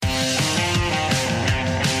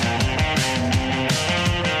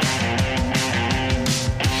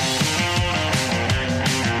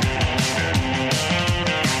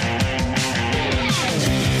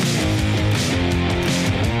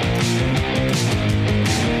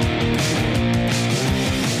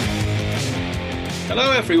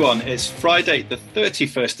Hello everyone, it's Friday the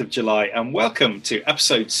 31st of July and welcome to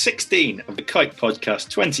episode 16 of the Kite Podcast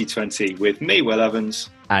 2020 with me, Will Evans.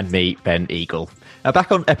 And me, Ben Eagle.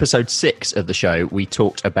 Back on episode 6 of the show, we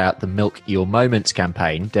talked about the Milk Your Moments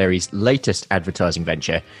campaign, Dairy's latest advertising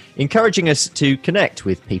venture, encouraging us to connect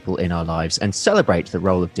with people in our lives and celebrate the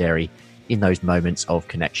role of dairy in those moments of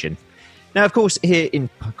connection. Now, of course, here in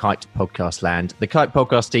Kite Podcast land, the Kite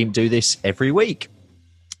Podcast team do this every week,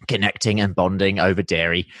 connecting and bonding over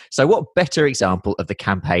dairy. So what better example of the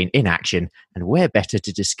campaign in action, and where better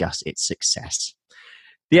to discuss its success?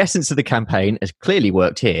 The essence of the campaign has clearly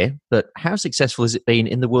worked here, but how successful has it been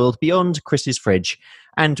in the world beyond Chris's fridge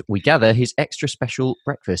and, we gather, his extra special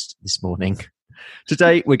breakfast this morning?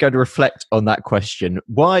 Today, we're going to reflect on that question.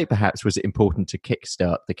 Why, perhaps, was it important to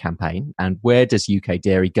kickstart the campaign, and where does UK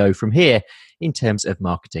Dairy go from here in terms of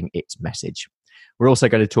marketing its message? We're also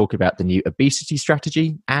going to talk about the new obesity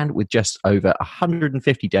strategy, and with just over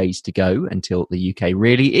 150 days to go until the UK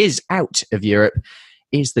really is out of Europe,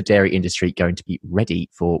 is the dairy industry going to be ready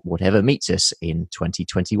for whatever meets us in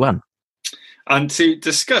 2021? And to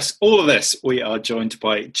discuss all of this, we are joined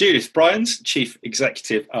by Judith Bryans, Chief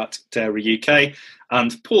Executive at Dairy UK,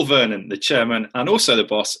 and Paul Vernon, the Chairman and also the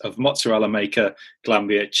boss of mozzarella maker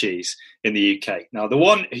Glanbia Cheese in the UK. Now, the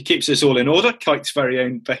one who keeps us all in order, Kite's very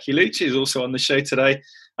own Becky Lucci, is also on the show today.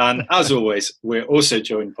 And as always, we're also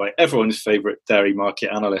joined by everyone's favourite dairy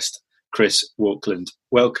market analyst, Chris Walkland.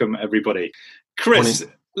 Welcome, everybody. Chris,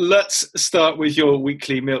 morning. Let's start with your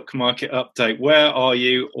weekly milk market update. Where are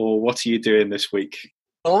you, or what are you doing this week?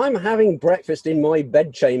 Well, I'm having breakfast in my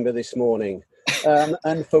bedchamber this morning.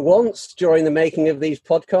 And for once, during the making of these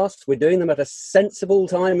podcasts, we're doing them at a sensible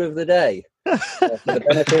time of the day. For the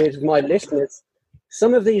benefit of my listeners,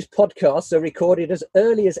 some of these podcasts are recorded as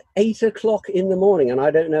early as 8 o'clock in the morning, and I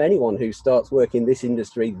don't know anyone who starts work in this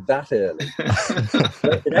industry that early.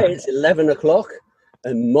 But today it's 11 o'clock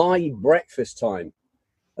and my breakfast time.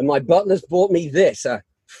 And my butler's bought me this, a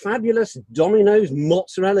fabulous Domino's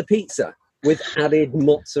mozzarella pizza with added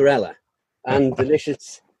mozzarella. And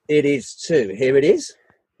delicious it is too. Here it is.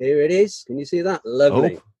 Here it is. Can you see that?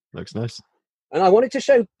 Lovely. Oh, looks nice. And I wanted to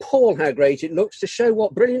show Paul how great it looks, to show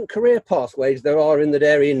what brilliant career pathways there are in the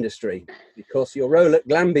dairy industry. Because your role at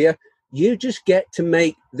Glanbia, you just get to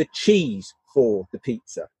make the cheese for the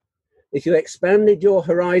pizza. If you expanded your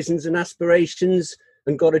horizons and aspirations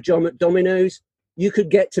and got a job at Domino's, you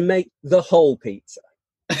could get to make the whole pizza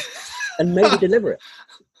and maybe deliver it.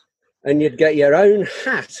 And you'd get your own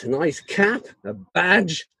hat, a nice cap, a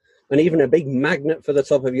badge, and even a big magnet for the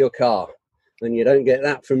top of your car. And you don't get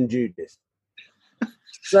that from Judith.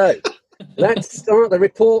 So let's start the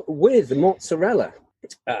report with mozzarella.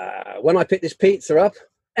 When I picked this pizza up,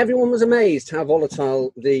 everyone was amazed how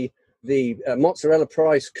volatile the mozzarella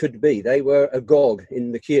price could be. They were agog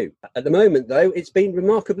in the queue. At the moment, though, it's been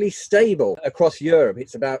remarkably stable across Europe.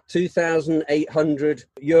 It's about 2,800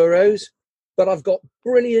 euros. But I've got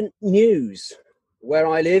brilliant news. Where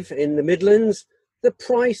I live in the Midlands, the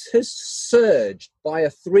price has surged by a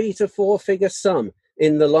 3 to 4 figure sum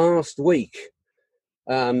in the last week.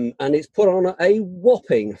 And it's put on a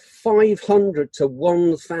whopping 500 to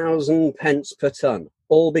 1,000 pence per tonne,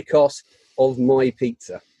 all because of my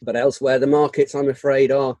pizza. But elsewhere, the markets, I'm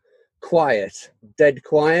afraid, are quiet, dead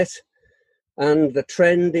quiet. And the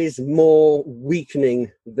trend is more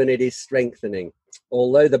weakening than it is strengthening.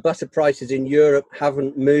 Although the butter prices in Europe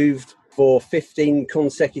haven't moved for 15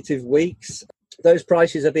 consecutive weeks, those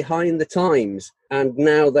prices are behind the times. And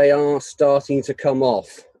now they are starting to come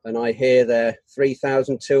off. And I hear they're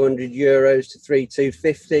 3,200 euros to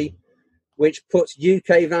 3,250, which puts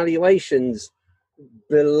UK valuations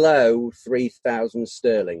below 3,000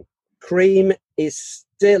 sterling. Cream is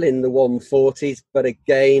still in the 140s, but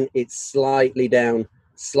again, it's slightly down,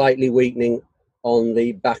 slightly weakening on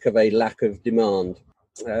the back of a lack of demand.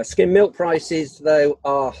 Skim milk prices, though,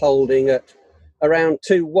 are holding at around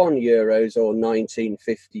 2.1 euros or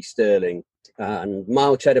 19.50 sterling. And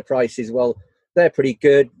mild cheddar prices, well, they're pretty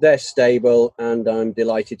good, they're stable, and I'm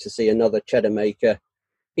delighted to see another cheddar maker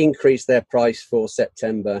increase their price for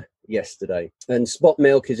September yesterday. And spot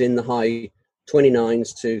milk is in the high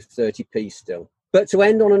 29s to 30p still. But to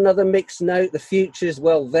end on another mixed note, the futures,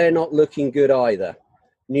 well, they're not looking good either.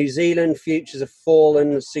 New Zealand futures have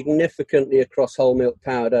fallen significantly across whole milk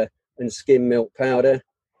powder and skim milk powder,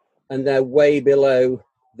 and they're way below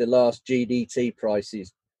the last GDT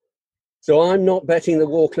prices. So I'm not betting the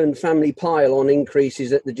Walkland family pile on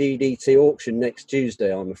increases at the GDT auction next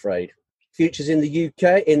Tuesday, I'm afraid. Futures in the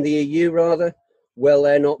UK, in the EU rather, well,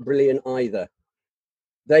 they're not brilliant either.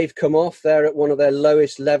 They've come off. They're at one of their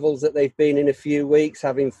lowest levels that they've been in a few weeks,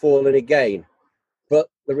 having fallen again. But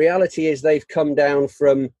the reality is they've come down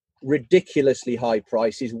from ridiculously high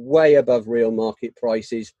prices, way above real market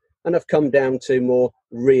prices, and have come down to more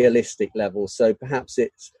realistic levels. So perhaps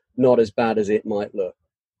it's not as bad as it might look.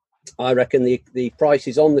 I reckon the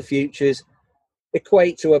prices on the futures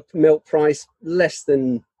equate to a milk price less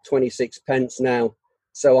than 26 pence now.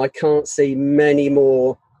 So I can't see many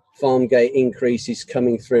more Farmgate increases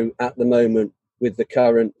coming through at the moment with the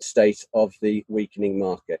current state of the weakening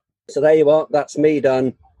market. So there you are. That's me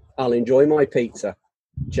done. I'll enjoy my pizza.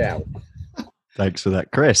 Ciao. Thanks for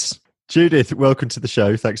that, Chris. Judith, welcome to the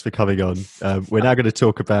show. Thanks for coming on. We're now going to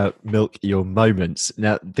talk about Milk Your Moments.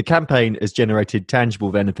 Now, the campaign has generated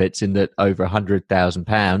tangible benefits in that over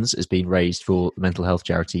 £100,000 has been raised for the mental health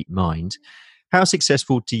charity Mind. How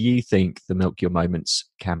successful do you think the Milk Your Moments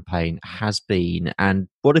campaign has been, and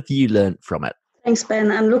what have you learned from it? Thanks, Ben.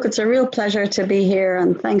 And look, it's a real pleasure to be here,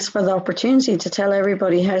 and thanks for the opportunity to tell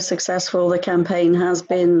everybody how successful the campaign has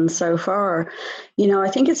been so far. You know, I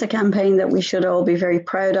think it's a campaign that we should all be very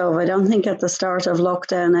proud of. I don't think at the start of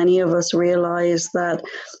lockdown any of us realised that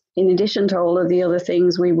in addition to all of the other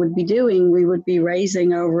things we would be doing, we would be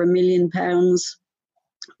raising over £1 million,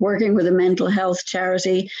 working with a mental health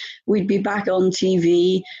charity. We'd be back on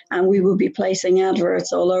TV and we would be placing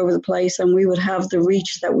adverts all over the place, and we would have the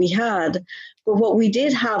reach that we had. But what we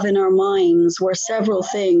did have in our minds were several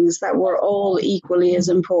things that were all equally as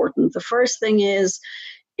important. The first thing is,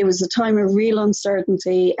 it was a time of real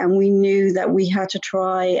uncertainty, and we knew that we had to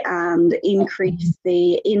try and increase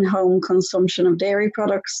the in-home consumption of dairy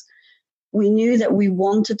products. We knew that we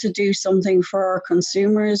wanted to do something for our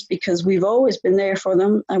consumers because we've always been there for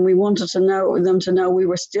them, and we wanted to know we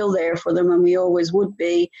were still there for them, and we always would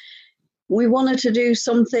be. We wanted to do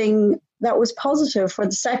something that was positive for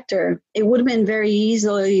the sector. It would have been very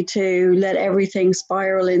easy to let everything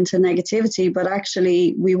spiral into negativity, but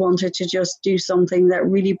actually we wanted to just do something that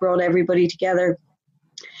really brought everybody together.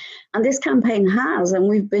 And this campaign has, and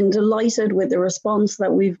we've been delighted with the response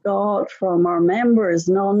that we've got from our members,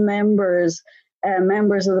 non-members,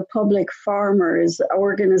 members of the public, farmers,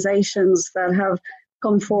 organisations that have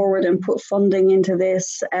come forward and put funding into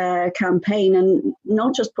this campaign, and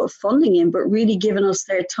not just put funding in, but really given us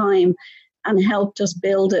their time and helped us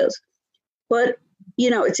build it. But, you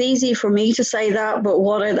know, it's easy for me to say that, but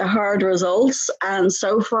what are the hard results? And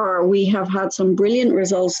so far we have had some brilliant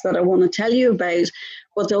results that I want to tell you about,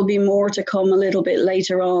 but there'll be more to come a little bit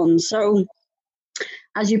later on. So,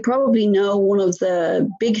 as you probably know, one of the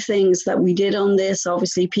big things that we did on this,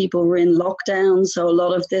 obviously people were in lockdown, so a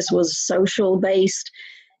lot of this was social based.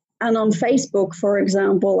 And on Facebook, for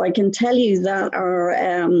example, I can tell you that our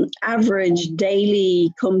average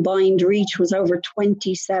daily combined reach was over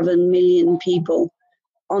 27 million people.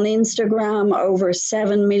 On Instagram, over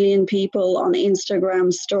 7 million people. On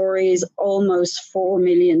Instagram stories, almost 4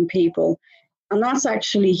 million people. And that's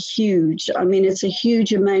actually huge. I mean, it's a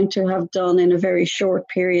huge amount to have done in a very short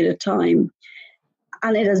period of time.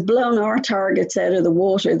 And it has blown our targets out of the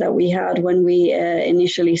water that we had when we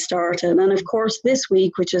initially started. And of course, this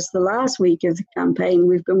week, which is the last week of the campaign,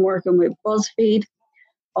 we've been working with BuzzFeed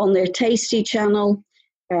on their Tasty channel,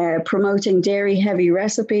 promoting dairy-heavy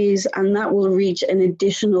recipes, and that will reach an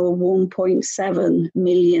additional 1.7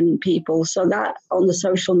 million people. So that on the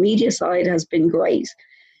social media side has been great.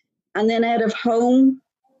 And then out of home,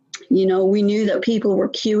 you know, we knew that people were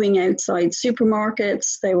queuing outside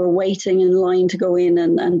supermarkets. They were waiting in line to go in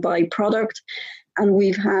and buy product. And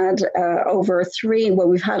we've had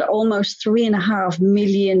we've had almost 3.5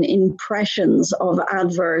 million impressions of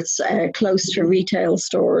adverts close to retail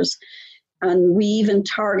stores. And we even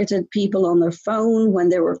targeted people on their phone when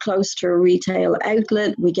they were close to a retail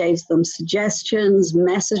outlet. We gave them suggestions,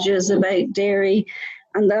 messages about dairy.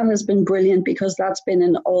 And that has been brilliant because that's been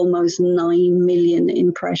in almost 9 million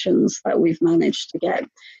impressions that we've managed to get.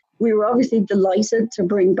 We were obviously delighted to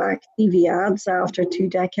bring back TV ads after 2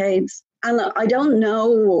 decades. And I don't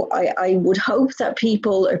know, I would hope that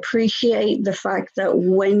people appreciate the fact that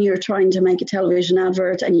when you're trying to make a television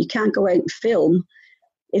advert and you can't go out and film,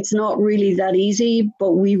 it's not really that easy,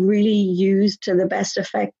 but we really used to the best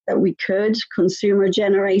effect that we could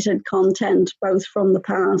consumer-generated content, both from the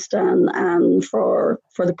past and for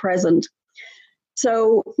the present.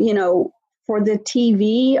 So, you know, for the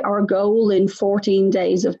TV, our goal in 14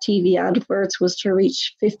 days of TV adverts was to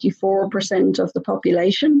reach 54% of the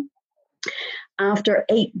population. After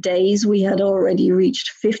 8 days, we had already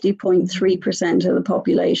reached 50.3% of the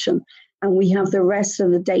population. And we have the rest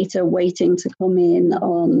of the data waiting to come in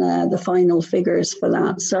on the final figures for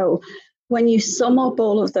that. So when you sum up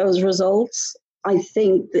all of those results, I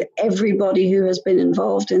think that everybody who has been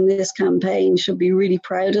involved in this campaign should be really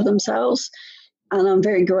proud of themselves. And I'm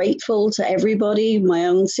very grateful to everybody, my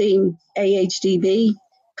own team, AHDB,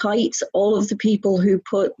 Kite, all of the people who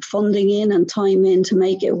put funding in and time in to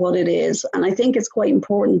make it what it is. And I think it's quite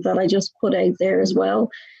important that I just put out there as well.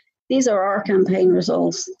 These are our campaign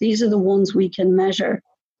results. These are the ones we can measure.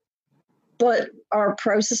 But our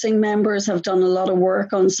processing members have done a lot of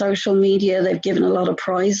work on social media. They've given a lot of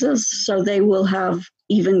prizes, so they will have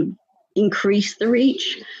even increased the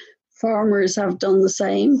reach. Farmers have done the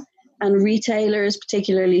same. And retailers,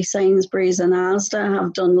 particularly Sainsbury's and Asda,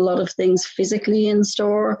 have done a lot of things physically in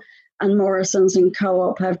store. And Morrison's and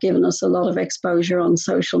Co-op have given us a lot of exposure on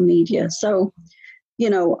social media. So, you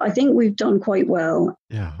know, I think we've done quite well.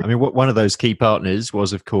 Yeah. I mean, one of those key partners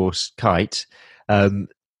was, of course, Kite.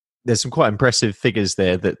 There's some quite impressive figures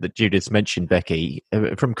there that Judith mentioned, Becky.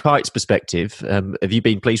 From Kite's perspective, have you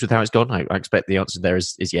been pleased with how it's gone? I expect the answer there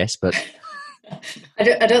is yes, but...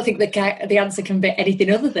 I don't think the answer can be anything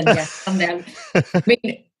other than yes. I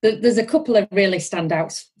mean, there's a couple of really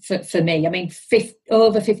standouts for me. I mean,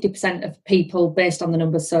 over 50% of people, based on the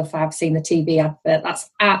numbers so far, have seen the TV advert. That's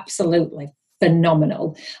absolutely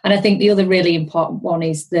phenomenal. And I think the other really important one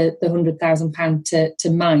is the £100,000 to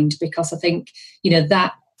Mind, because I think, you know,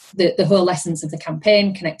 that the whole essence of the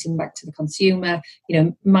campaign, connecting back to the consumer, you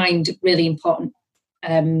know, Mind, really important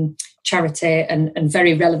charity and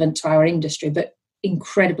very relevant to our industry, but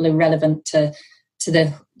incredibly relevant to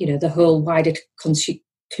the, you know, the whole wider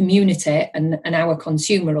community and our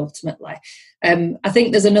consumer ultimately. I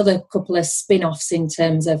think there's another couple of spin-offs in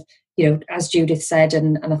terms of, you know, as Judith said,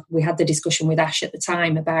 and we had the discussion with Ash at the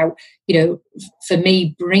time about, you know, for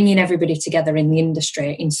me, bringing everybody together in the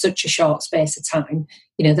industry in such a short space of time,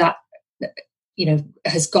 you know, that, you know,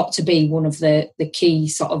 has got to be one of the key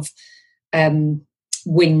sort of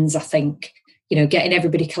wins, I think. You know, getting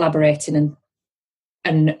everybody collaborating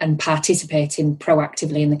and participating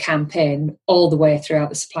proactively in the campaign all the way throughout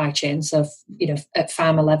the supply chain. So, you know, at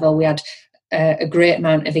farmer level, we had a great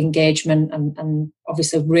amount of engagement and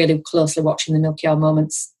obviously really closely watching the Milk Your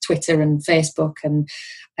Moments Twitter and Facebook, and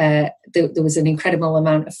there was an incredible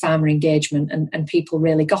amount of farmer engagement and people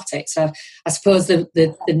really got it. So I suppose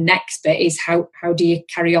the next bit is how do you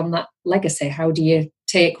carry on that legacy? How do you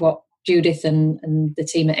take what Judith and the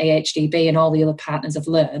team at AHDB and all the other partners have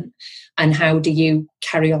learned, and how do you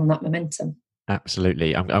carry on that momentum?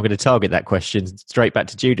 Absolutely. I'm going to target that question straight back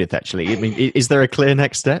to Judith, actually. I mean, is there a clear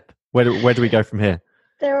next step? Where do we go from here?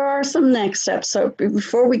 There are some next steps. So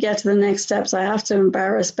before we get to the next steps, I have to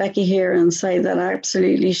embarrass Becky here and say that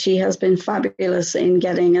absolutely she has been fabulous in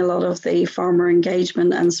getting a lot of the farmer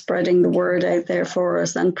engagement and spreading the word out there for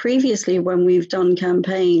us. And previously, when we've done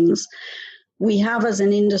campaigns, we have as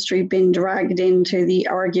an industry been dragged into the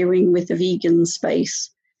arguing with the vegan space.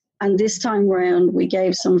 And this time round, we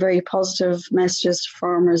gave some very positive messages to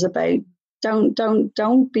farmers about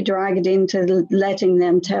don't be dragged into letting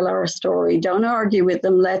them tell our story. Don't argue with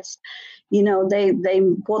them. Let's, you know, they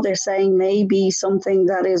what they're saying may be something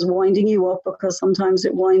that is winding you up, because sometimes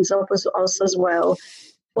it winds up us as well.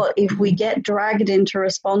 But if we get dragged into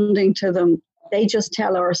responding to them, they just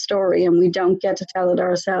tell our story and we don't get to tell it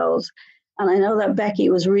ourselves. And I know that Becky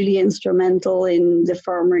was really instrumental in the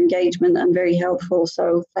farmer engagement and very helpful.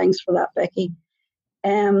 So thanks for that, Becky.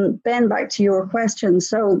 Ben, back to your question.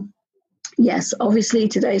 So yes, obviously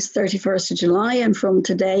today's 31st of July, and from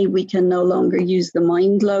today we can no longer use the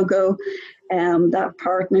Mind logo. That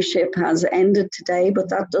partnership has ended today, but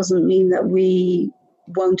that doesn't mean that we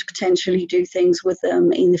won't potentially do things with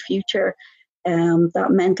them in the future. That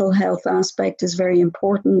mental health aspect is very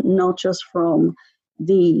important, not just from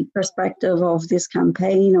the perspective of this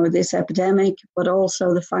campaign or this epidemic, but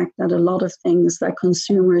also the fact that a lot of things that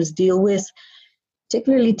consumers deal with,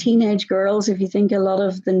 particularly teenage girls, if you think a lot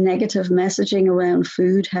of the negative messaging around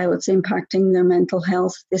food, how it's impacting their mental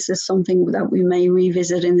health, this is something that we may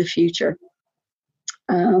revisit in the future.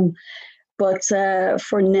 But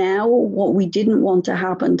for now, what we didn't want to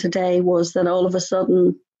happen today was that all of a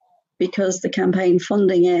sudden, because the campaign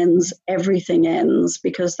funding ends, everything ends,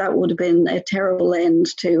 because that would have been a terrible end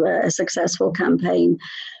to a successful campaign.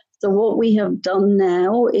 So what we have done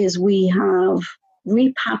now is we have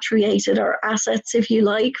repatriated our assets, if you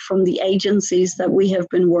like, from the agencies that we have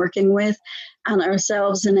been working with, and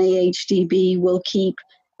ourselves in AHDB will keep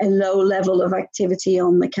a low level of activity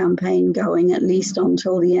on the campaign going at least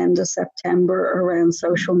until the end of September around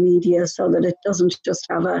social media, so that it doesn't just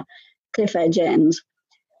have a cliff edge end.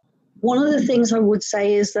 One of the things I would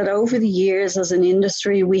say is that over the years as an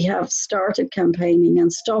industry, we have started campaigning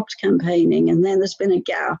and stopped campaigning, and then there's been a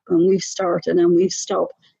gap and we've started and we've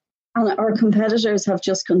stopped. And our competitors have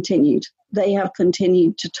just continued. They have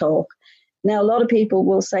continued to talk. Now, a lot of people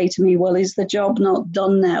will say to me, well, is the job not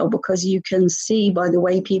done now? Because you can see by the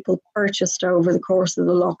way people purchased over the course of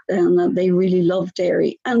the lockdown that they really love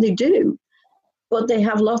dairy, and they do. But they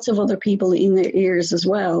have lots of other people in their ears as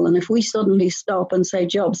well. And if we suddenly stop and say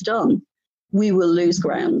job's done, we will lose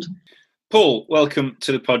ground. Paul, welcome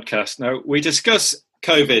to the podcast. Now, we discuss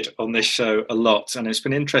COVID on this show a lot, and it's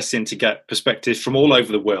been interesting to get perspectives from all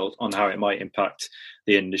over the world on how it might impact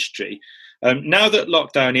the industry. Now that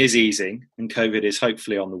lockdown is easing and COVID is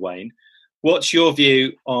hopefully on the wane, what's your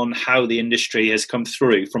view on how the industry has come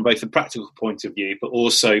through from both a practical point of view, but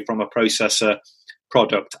also from a processor,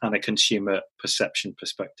 product and a consumer perception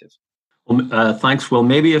perspective? Well, thanks. Well,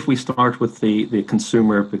 maybe if we start with the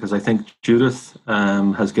consumer, because I think Judith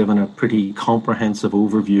has given a pretty comprehensive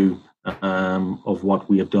overview of what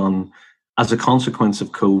we have done as a consequence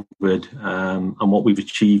of COVID and what we've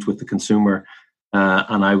achieved with the consumer.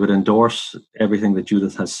 And I would endorse everything that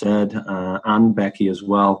Judith has said and Becky as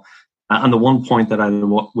well. And the one point that I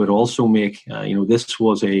would also make, this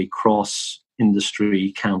was a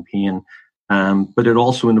cross-industry campaign, but it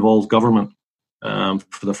also involved government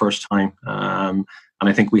for the first time. And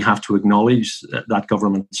I think we have to acknowledge that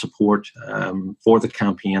government support for the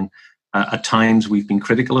campaign. At times we've been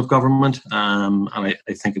critical of government, and I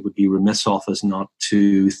think it would be remiss of us not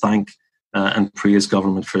to thank and praise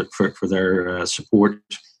government for their support.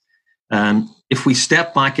 If we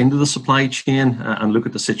step back into the supply chain and look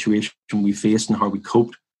at the situation we faced and how we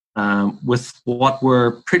coped with what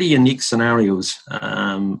were pretty unique scenarios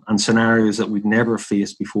and scenarios that we'd never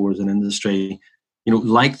faced before as an industry,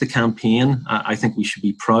 like the campaign, I think we should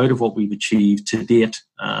be proud of what we've achieved to date.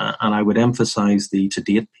 And I would emphasize the to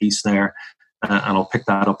date piece there, and I'll pick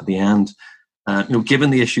that up at the end.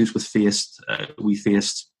 Given the issues we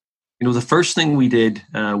faced, the first thing we did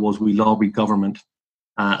was we lobbied government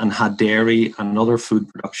and had dairy and other food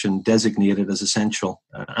production designated as essential.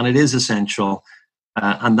 And it is essential.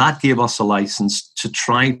 And that gave us a license to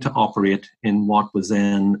try to operate in what was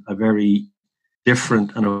then a very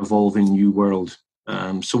different and evolving new world.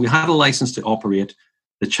 So we had a license to operate.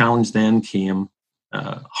 The challenge then came,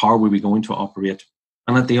 how were we going to operate?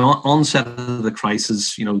 And at the onset of the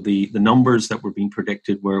crisis, the numbers that were being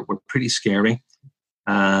predicted were pretty scary.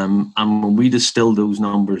 And when we distilled those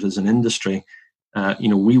numbers as an industry,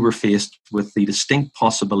 we were faced with the distinct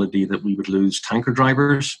possibility that we would lose tanker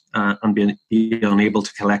drivers and be unable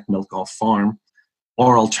to collect milk off farm.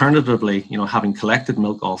 Or alternatively, having collected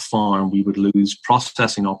milk off farm, we would lose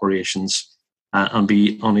processing operations and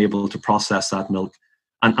be unable to process that milk.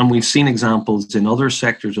 And we've seen examples in other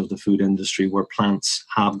sectors of the food industry where plants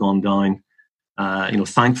have gone down.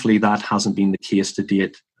 Thankfully, that hasn't been the case to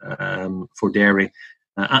date for dairy.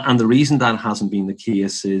 And the reason that hasn't been the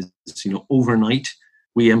case is, overnight,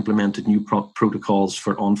 we implemented new protocols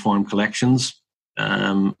for on-farm collections.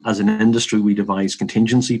 As an industry, we devised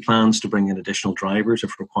contingency plans to bring in additional drivers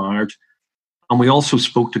if required. And we also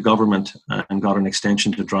spoke to government and got an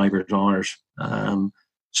extension to drivers' hours.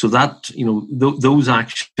 So that, those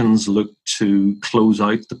actions look to close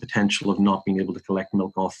out the potential of not being able to collect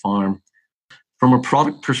milk off farm. From a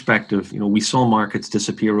product perspective, we saw markets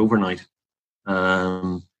disappear overnight.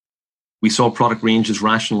 We saw product ranges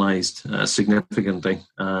rationalized significantly,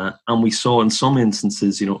 and we saw in some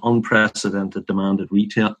instances, unprecedented demand at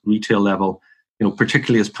retail level,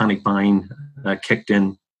 particularly as panic buying kicked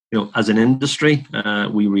in. As an industry,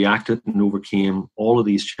 we reacted and overcame all of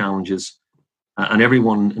these challenges, and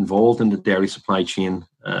everyone involved in the dairy supply chain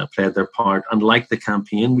played their part. And like the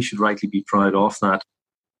campaign, we should rightly be proud of that.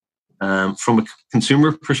 From a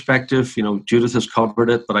consumer perspective, Judith has covered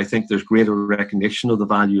it, but I think there's greater recognition of the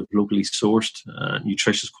value of locally sourced,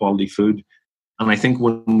 nutritious quality food. And I think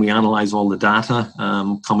when we analyse all the data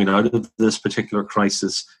coming out of this particular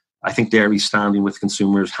crisis, I think dairy standing with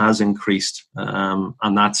consumers has increased,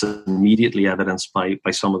 and that's immediately evidenced by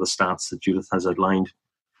some of the stats that Judith has outlined.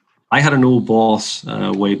 I had an old boss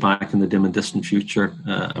way back in the dim and distant future,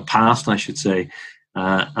 past, I should say,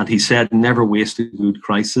 and he said, never waste a good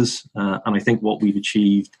crisis. And I think what we've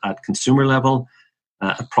achieved at consumer level,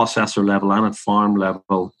 at processor level and at farm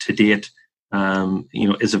level to date,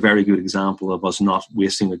 is a very good example of us not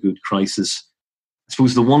wasting a good crisis. I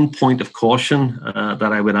suppose the one point of caution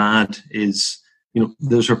that I would add is,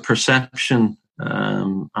 there's a perception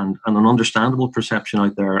and an understandable perception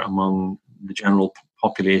out there among the general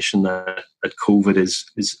population that COVID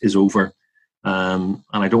is over. And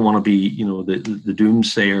I don't want to be, the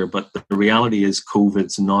doomsayer, but the reality is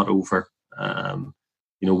COVID's not over.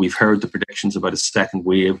 We've heard the predictions about a second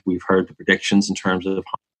wave. We've heard the predictions in terms of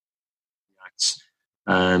how it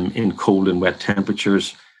reacts in cold and wet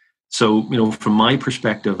temperatures. So, from my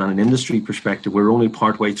perspective and an industry perspective, we're only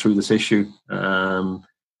partway through this issue.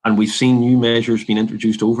 And we've seen new measures being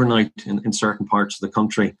introduced overnight in certain parts of the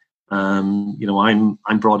country. I'm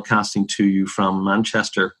broadcasting to you from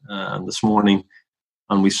Manchester this morning,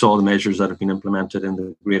 and we saw the measures that have been implemented in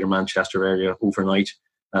the Greater Manchester area overnight.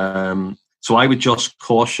 So I would just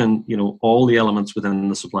caution, all the elements within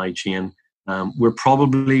the supply chain. We're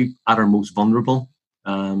probably at our most vulnerable,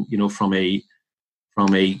 from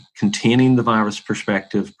a containing the virus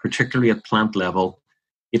perspective, particularly at plant level.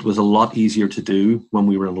 It was a lot easier to do when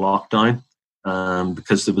we were in lockdown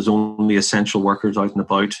because there was only essential workers out and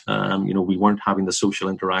about. We weren't having the social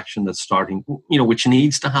interaction that's starting, which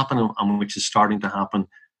needs to happen and which is starting to happen.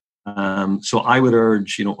 So I would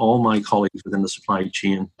urge, all my colleagues within the supply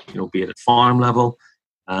chain, be it at farm level,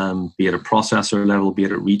 be it at processor level, be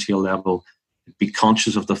it at retail level, be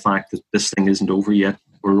conscious of the fact that this thing isn't over yet.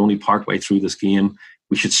 We're only partway through this game.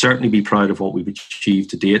 We should certainly be proud of what we've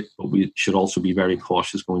achieved to date, but we should also be very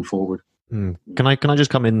cautious going forward. Can I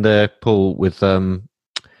just come in there, Paul, with a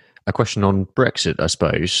question on Brexit, I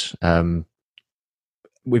suppose.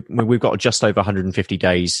 We've got just over 150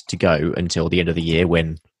 days to go until the end of the year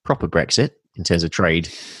when proper Brexit, in terms of trade,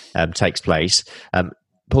 takes place.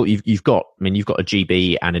 Paul, you've got a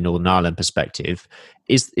GB and a Northern Ireland perspective.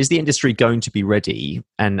 Is the industry going to be ready?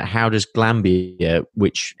 And how does Glanbia,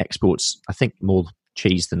 which exports, I think, more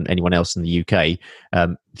cheese than anyone else in the UK,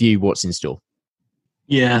 view what's in store?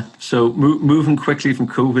 Yeah, so moving quickly from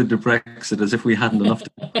COVID to Brexit as if we hadn't enough to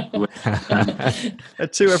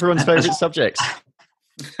Two everyone's favourite subjects.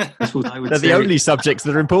 I suppose I would They're the only subjects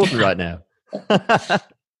that are important right now.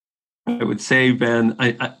 I would say, Ben,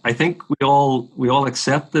 I think we all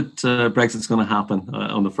accept that Brexit's going to happen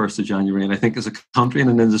on the 1st of January. And I think as a country and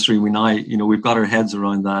an industry, we've got our heads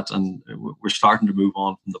around that and we're starting to move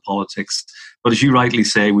on from the politics. But as you rightly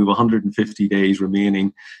say, we have 150 days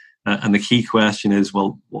remaining. And the key question is,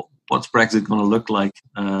 well, what's Brexit going to look like?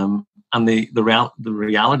 And the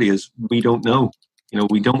reality is we don't know.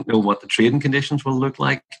 We don't know what the trading conditions will look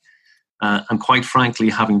like. And quite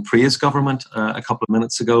frankly, having praised government a couple of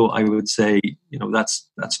minutes ago, I would say,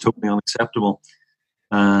 that's totally unacceptable.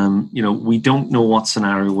 We don't know what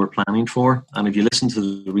scenario we're planning for. And if you listen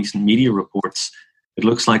to the recent media reports, it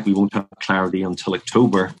looks like we won't have clarity until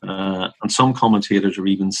October. And some commentators are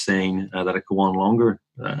even saying that it could go on longer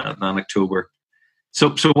than October.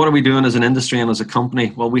 So what are we doing as an industry and as a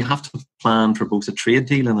company? Well, we have to plan for both a trade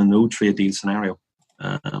deal and a no trade deal scenario.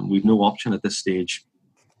 We've no option at this stage.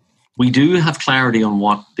 We do have clarity on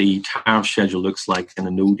what the tariff schedule looks like in a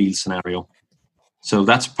no-deal scenario. So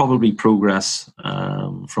that's probably progress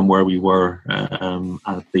from where we were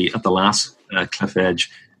at the last cliff edge.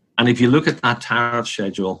 And if you look at that tariff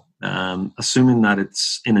schedule, assuming that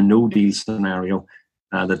it's in a no-deal scenario,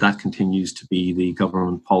 that continues to be the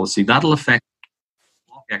government policy, that'll affect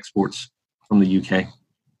block exports from the UK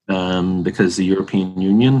because the European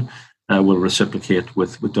Union will reciprocate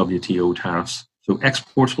with WTO tariffs. So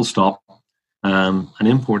exports will stop and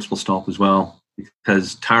imports will stop as well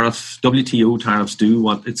because WTO tariffs do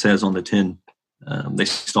what it says on the tin. They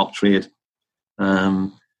stop trade.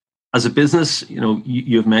 As a business,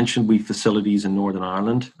 you've mentioned we have facilities in Northern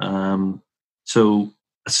Ireland. So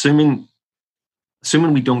assuming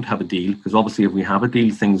we don't have a deal, because obviously if we have a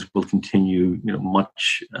deal, things will continue,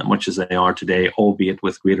 much as they are today, albeit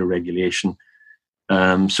with greater regulation.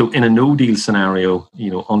 So in a no-deal scenario,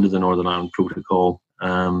 under the Northern Ireland Protocol,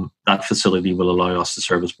 that facility will allow us to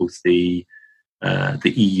service both the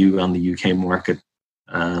EU and the UK market.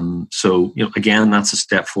 So again, that's a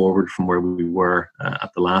step forward from where we were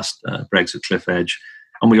at the last Brexit cliff edge.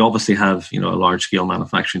 And we obviously have, a large-scale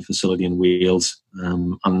manufacturing facility in Wales,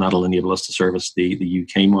 and that'll enable us to service the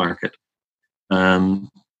UK market.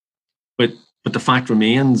 But the fact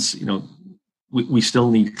remains, we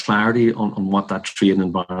still need clarity on what that trade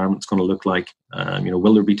environment is going to look like.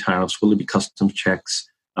 Will there be tariffs? Will there be customs checks?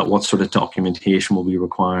 What sort of documentation will be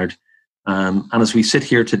required? And as we sit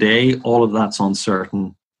here today, all of that's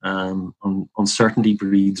uncertain. Uncertainty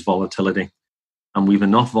breeds volatility. And we've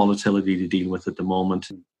enough volatility to deal with at the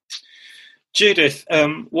moment. Judith,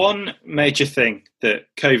 one major thing that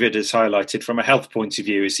COVID has highlighted from a health point of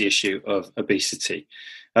view is the issue of obesity.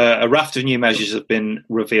 A raft of new measures have been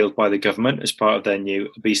revealed by the government as part of their new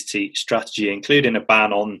obesity strategy, including a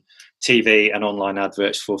ban on TV and online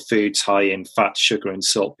adverts for foods high in fat, sugar and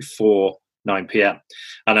salt before 9 p.m,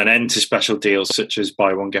 and an end to special deals such as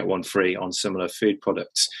buy one, get one free on similar food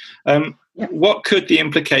products. What could the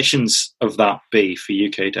implications of that be for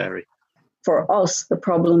UK dairy? For us, the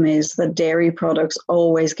problem is that dairy products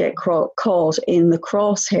always get caught in the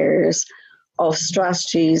crosshairs of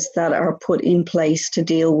strategies that are put in place to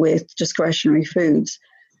deal with discretionary foods.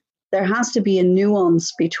 There has to be a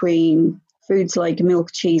nuance between foods like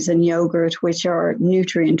milk, cheese, and yogurt, which are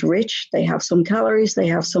nutrient rich. They have some calories, they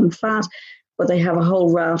have some fat, but they have a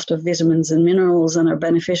whole raft of vitamins and minerals and are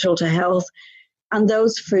beneficial to health. And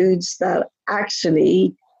those foods that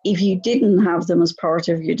actually, if you didn't have them as part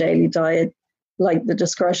of your daily diet, like the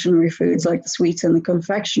discretionary foods, like the sweets and the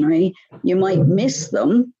confectionery, you might miss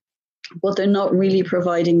them, but they're not really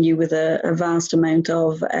providing you with a vast amount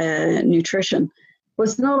of nutrition. But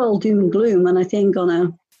it's not all doom and gloom. And I think on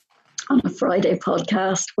a Friday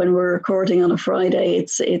podcast, when we're recording on a Friday,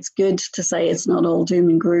 it's good to say it's not all doom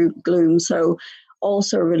and gloom. So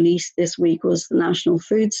also released this week was the National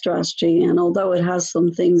Food Strategy. And although it has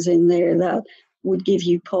some things in there that would give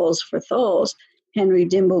you pause for thought, Henry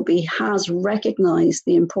Dimbleby has recognised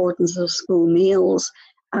the importance of school meals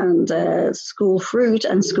and school fruit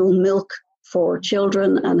and school milk for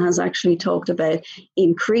children, and has actually talked about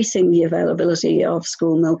increasing the availability of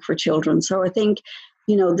school milk for children. So I think,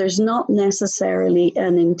 there's not necessarily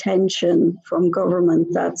an intention from government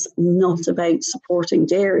that's not about supporting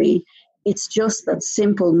dairy. It's just that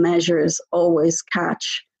simple measures always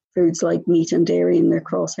catch foods like meat and dairy in their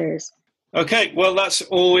crosshairs. Okay, well, that's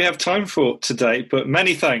all we have time for today, but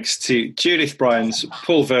many thanks to Judith Bryans,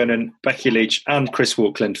 Paul Vernon, Becky Leach and Chris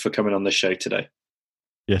Walkland for coming on the show today.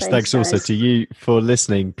 Yes, thanks also to you for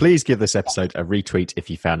listening. Please give this episode a retweet if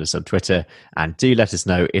you found us on Twitter, and do let us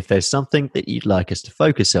know if there's something that you'd like us to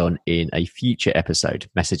focus on in a future episode.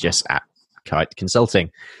 Message us at Kite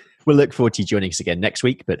Consulting. We'll look forward to you joining us again next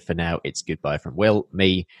week, but for now, it's goodbye from Will,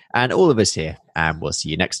 me, and all of us here, and we'll see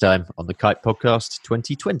you next time on the Kite Podcast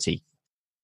 2020.